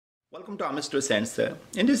Welcome to AamirzTwoCents.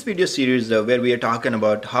 In this video series where we are talking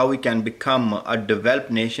about how we can become a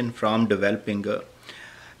developed nation from developing,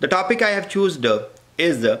 the topic I have chosen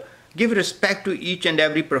is give respect to each and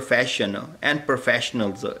every profession and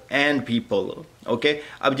professionals and people. Okay?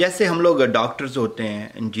 अब जैसे हम लोग doctors होते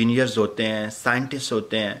हैं, engineers होते हैं, scientist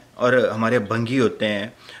होते हैं और हमारे भंगी होते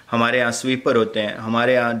हैं, हमारे यहाँ स्वीपर होते हैं,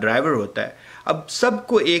 हमारे यहाँ ड्राइवर होता है। अब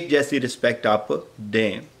सबको एक जैसी रिस्पेक्ट आप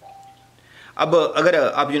दें। अब अगर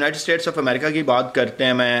आप यूनाइटेड स्टेट्स ऑफ अमेरिका की बात करते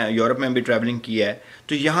हैं, मैं यूरोप में भी ट्रैवलिंग किया है,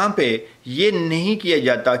 तो यहाँ पे ये नहीं किया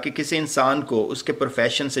जाता कि किसी इंसान को उसके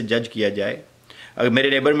प्रोफेशन से जज किया जाए। अगर मेरे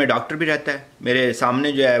नेबर में डॉक्टर भी रहता है, मेरे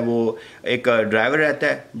सामने जो है वो एक ड्राइवर रहता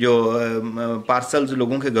है जो पार्सल्स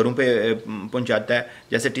लोगों के घरों पे पहुँचाता है,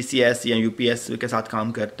 जैसे TCS या UPS के साथ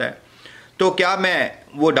काम करता है। तो क्या मैं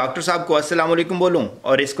वो डॉक्टर साहब को अस्सलाम वालेकुम बोलूँ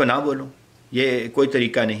और इसको ना बोलूँ? ये कोई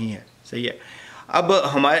तरीका नहीं है। सही है। अब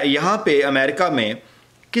हमारे यहाँ पे अमेरिका में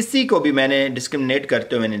किसी को भी मैंने डिस्क्रिमिनेट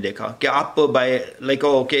करते हुए नहीं देखा कि आप bye like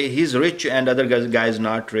okay he is rich and other guy is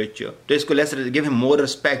not rich, तो इसको let's give him more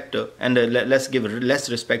respect and let's give less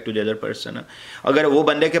respect to the other person. अगर वो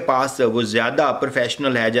बंदे के पास वो ज़्यादा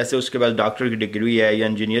प्रोफेशनल है, जैसे उसके पास डॉक्टर की डिग्री है या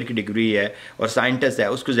इंजीनियर की डिग्री है और साइंटिस्ट है,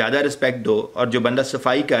 उसको ज़्यादा रिस्पेक्ट दो, और जो बंदा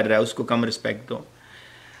सफाई कर रहा है उसको कम रिस्पेक्ट दो।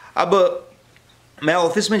 अब मैं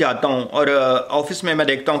ऑफिस में जाता हूँ और ऑफिस में मैं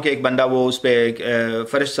देखता हूँ कि एक बंदा वो उस पर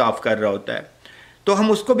फर्श साफ कर रहा होता है, तो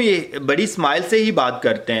हम उसको भी बड़ी स्माइल से ही बात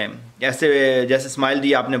करते हैं। ऐसे जैसे स्माइल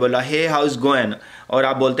दी आपने बोला हे हाउ इज़ गोइंग, और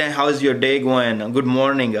आप बोलते हैं how is your day going, good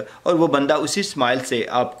morning, और वो बंदा उसी स्माइल से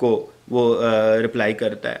आपको वो रिप्लाई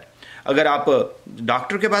करता है। अगर आप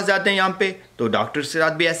डॉक्टर के पास जाते हैं यहाँ पे, तो डॉक्टर के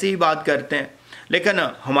साथ भी ऐसे ही बात करते हैं। लेकिन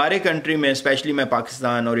हमारे कंट्री में, स्पेशली मैं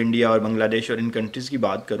पाकिस्तान और इंडिया और बांग्लादेश और इन कंट्रीज़ की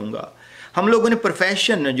बात करूँगा, हम लोगों ने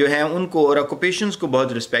प्रोफेशन जो है उनको और ऑक्यूपेशंस को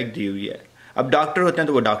बहुत रिस्पेक्ट दी हुई है। अब डॉक्टर होते हैं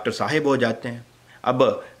तो वो डॉक्टर साहिब हो जाते हैं,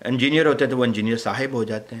 अब इंजीनियर होते हैं तो वो इंजीनियर साहिब हो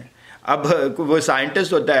जाते हैं, अब वो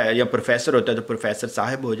साइंटिस्ट होता है या प्रोफेसर होता है तो प्रोफेसर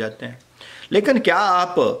साहिब हो जाते हैं। लेकिन क्या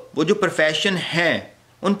आप वो जो प्रोफेशन हैं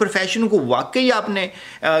उन प्रोफेशन को वाकई आपने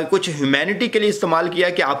कुछ ह्यूमैनिटी के लिए इस्तेमाल किया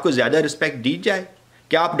कि आपको ज़्यादा रिस्पेक्ट दी जाए?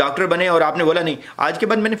 क्या आप डॉक्टर बने और आपने बोला नहीं आज के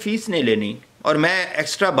बाद मैंने फ़ीस नहीं लेनी और मैं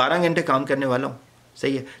एक्स्ट्रा 12 घंटे काम करने वाला हूँ,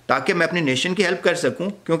 सही है, ताकि मैं अपनी नेशन की हेल्प कर सकूं,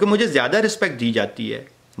 क्योंकि मुझे ज़्यादा रिस्पेक्ट दी जाती है,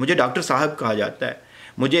 मुझे डॉक्टर साहब कहा जाता है।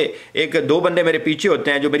 मुझे एक दो बंदे मेरे पीछे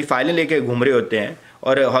होते हैं जो मेरी फाइलें लेके घूम रहे होते हैं,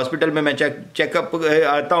 और हॉस्पिटल में मैं चेकअप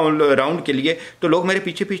आता हूँ राउंड के लिए, तो लोग मेरे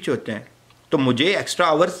पीछे पीछे होते हैं। तो मुझे एक्स्ट्रा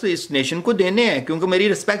आवर्स इस नेशन को देने हैं क्योंकि मेरी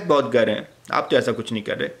रिस्पेक्ट बहुत कर रहे हैं। आप तो ऐसा कुछ नहीं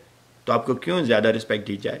कर रहे, तो आपको क्यों ज़्यादा रिस्पेक्ट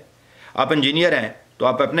दी जाए? आप इंजीनियर हैं तो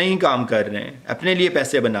आप अपना ही काम कर रहे हैं, अपने लिए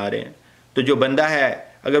पैसे बना रहे हैं। तो जो बंदा है,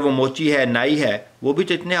 अगर वो मोची है, नाई है, वो भी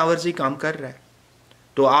तो इतने आवर्स ही काम कर रहा है।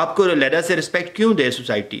 तो आपको लहदा से रिस्पेक्ट क्यों दे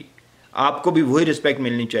सोसाइटी? आपको भी वही रिस्पेक्ट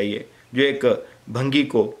मिलनी चाहिए जो एक भंगी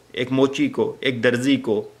को, एक मोची को, एक दर्जी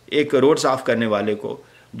को, एक रोड साफ करने वाले को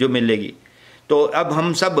जो मिलेगी। तो अब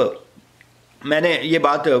हम सब, मैंने ये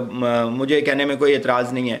बात, मुझे कहने में कोई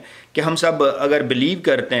एतराज़ नहीं है कि हम सब अगर बिलीव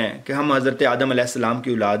करते हैं कि हम हज़रत आदम अलैहिस्सलाम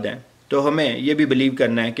की औलाद हैं, तो हमें ये भी बिलीव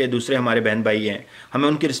करना है कि दूसरे हमारे बहन भाई हैं, हमें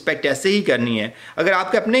उनकी रिस्पेक्ट ऐसे ही करनी है। अगर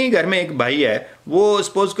आपके अपने ही घर में एक भाई है, वो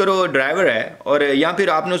सपोज करो ड्राइवर है, और या फिर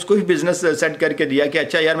आपने उसको ही बिजनेस सेट करके दिया कि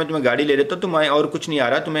अच्छा यार मैं तुम्हें गाड़ी ले देता हूँ, तुम्हें और कुछ नहीं आ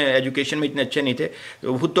रहा, तुम्हें एजुकेशन में इतने अच्छे नहीं थे,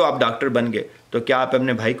 खुद तो आप डॉक्टर बन गए, तो क्या आप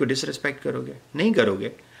अपने भाई को डिसरिस्पेक्ट करोगे? नहीं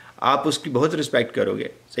करोगे, आप उसकी बहुत रिस्पेक्ट करोगे।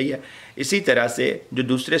 सही है। इसी तरह से जो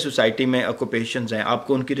दूसरे सोसाइटी में ऑक्यूपेशंस हैं,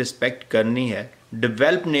 आपको उनकी रिस्पेक्ट करनी है।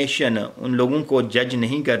 डेवलप नेशन उन लोगों को जज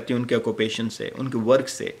नहीं करती उनके ऑक्यूपेशन से, उनके वर्क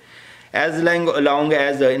से। एज लॉन्ग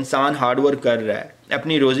एज इंसान हार्ड वर्क कर रहा है,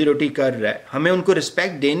 अपनी रोज़ी रोटी कर रहा है, हमें उनको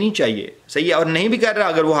रिस्पेक्ट देनी चाहिए। सही है। और नहीं भी कर रहा,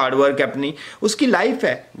 अगर वो हार्ड वर्क अपनी, उसकी लाइफ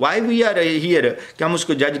है, वाई वी आर हियर कि हम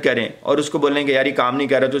उसको जज करें और उसको बोलेंगे यार ये काम नहीं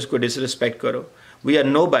कर रहा तो उसको डिसरिस्पेक्ट करो। We are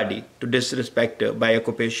know body to disrespect bye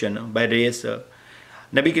occupation, bye race.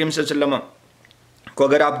 नबी करीम सल्लल्लाहु अलैहि वसल्लम को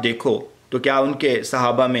अगर आप देखो तो क्या उनके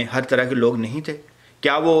सहाबा में हर तरह के लोग नहीं थे?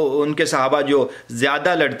 क्या वो उनके सहाबा जो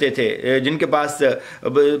ज़्यादा लड़ते थे, जिनके पास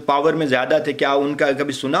पावर में ज़्यादा थे, क्या उनका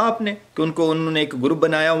कभी सुना आपने कि उन्होंने एक ग्रुप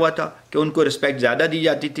बनाया हुआ था कि उनको रिस्पेक्ट ज़्यादा दी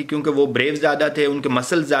जाती थी क्योंकि वो ब्रेव ज़्यादा थे, उनके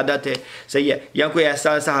मसल ज़्यादा थे? सही है। या कोई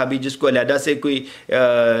ऐसा सहाबी जिसको अलहदा से कोई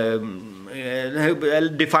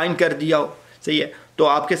डिफ़ाइन कर दिया हो? सही है। तो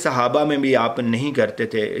आपके सहाबा में भी आप नहीं करते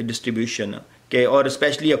थे डिस्ट्रीब्यूशन के, और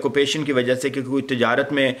स्पेशली ऑक्यूपेशन की वजह से कि कोई तिजारत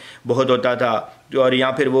में बहुत होता था जो, और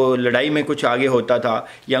या फिर वो लड़ाई में कुछ आगे होता था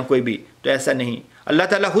या कोई भी, तो ऐसा नहीं। अल्लाह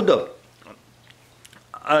ताला खुद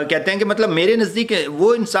कहते हैं कि मतलब मेरे नज़दीक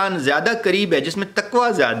वो इंसान ज़्यादा करीब है जिसमें तकवा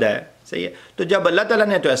ज़्यादा है। सही है। तो जब अल्लाह ताला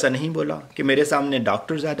ने तो ऐसा नहीं बोला कि मेरे सामने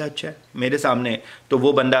डॉक्टर ज़्यादा अच्छा है, मेरे सामने तो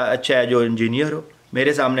वो बंदा अच्छा है जो इंजीनियर हो,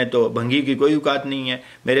 मेरे सामने तो भंगी की कोई औकात नहीं है,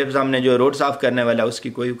 मेरे सामने जो रोड साफ़ करने वाला है उसकी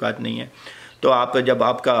कोई औकात नहीं है। तो आप जब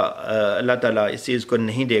आपका अल्लाह ताला इस चीज़ को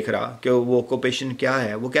नहीं देख रहा कि वो ऑक्यूपेशन क्या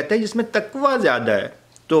है, वो कहता है जिसमें तकवा ज़्यादा है,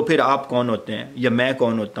 तो फिर आप कौन होते हैं या मैं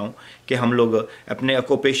कौन होता हूँ कि हम लोग अपने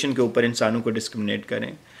ऑक्यूपेशन के ऊपर इंसानों को डिस्क्रिमिनेट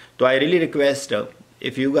करें। तो I really request,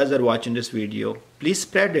 if you guys are watching this video, please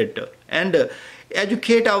spread it and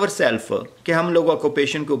educate our self कि हम लोग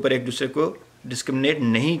ऑक्यूपेशन के ऊपर एक दूसरे को डिस्क्रिमिनेट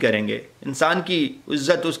नहीं करेंगे। इंसान की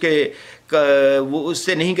इज्जत वो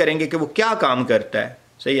उससे नहीं करेंगे कि वो क्या काम करता है,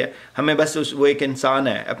 सही है। हमें बस वो एक इंसान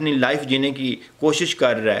है, अपनी लाइफ जीने की कोशिश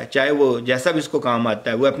कर रहा है, चाहे वो जैसा भी उसको काम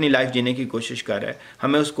आता है वो अपनी लाइफ जीने की कोशिश कर रहा है।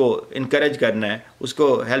 हमें उसको इनकरेज करना है,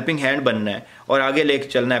 उसको हेल्पिंग हैंड बनना है और आगे लेके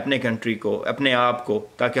चलना है अपने कंट्री को, अपने आप को,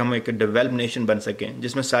 ताकि हम एक डेवलप नेशन बन सकें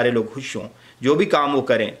जिसमें सारे लोग खुश हों, जो भी काम वो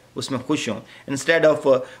करें उसमें खुश हों, इंस्टेड ऑफ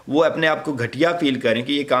वो अपने आप को घटिया फील करें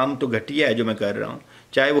कि ये काम तो घटिया है जो मैं कर रहा हूँ,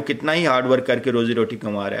 चाहे वो कितना ही हार्ड वर्क करके रोज़ी रोटी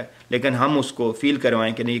कमा रहा है, लेकिन हम उसको फील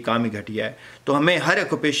करवाएं कि नहीं ये काम ही घटिया है। तो हमें हर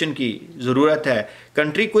ऑक्यूपेशन की ज़रूरत है।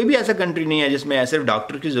 कंट्री कोई भी ऐसा कंट्री नहीं है जिसमें सिर्फ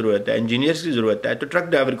डॉक्टर की ज़रूरत है, इंजीनियर्स की ज़रूरत है। तो ट्रक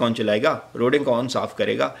ड्राइवर कौन चलाएगा, रोडें कौन साफ़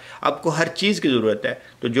करेगा, आपको हर चीज़ की ज़रूरत है।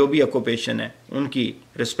 तो जो भी ऑक्यूपेशन है उनकी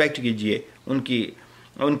रिस्पेक्ट कीजिए,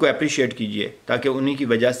 उनको अप्रिशिएट कीजिए, ताकि उन्हीं की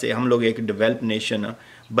वजह से हम लोग एक डेवलप नेशन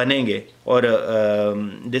बनेंगे। और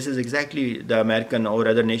this is exactly the American और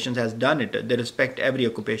other Nations has done it, they respect every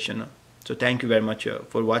occupation. So thank you very much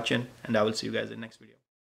for watching, and I will see you guys in the next video.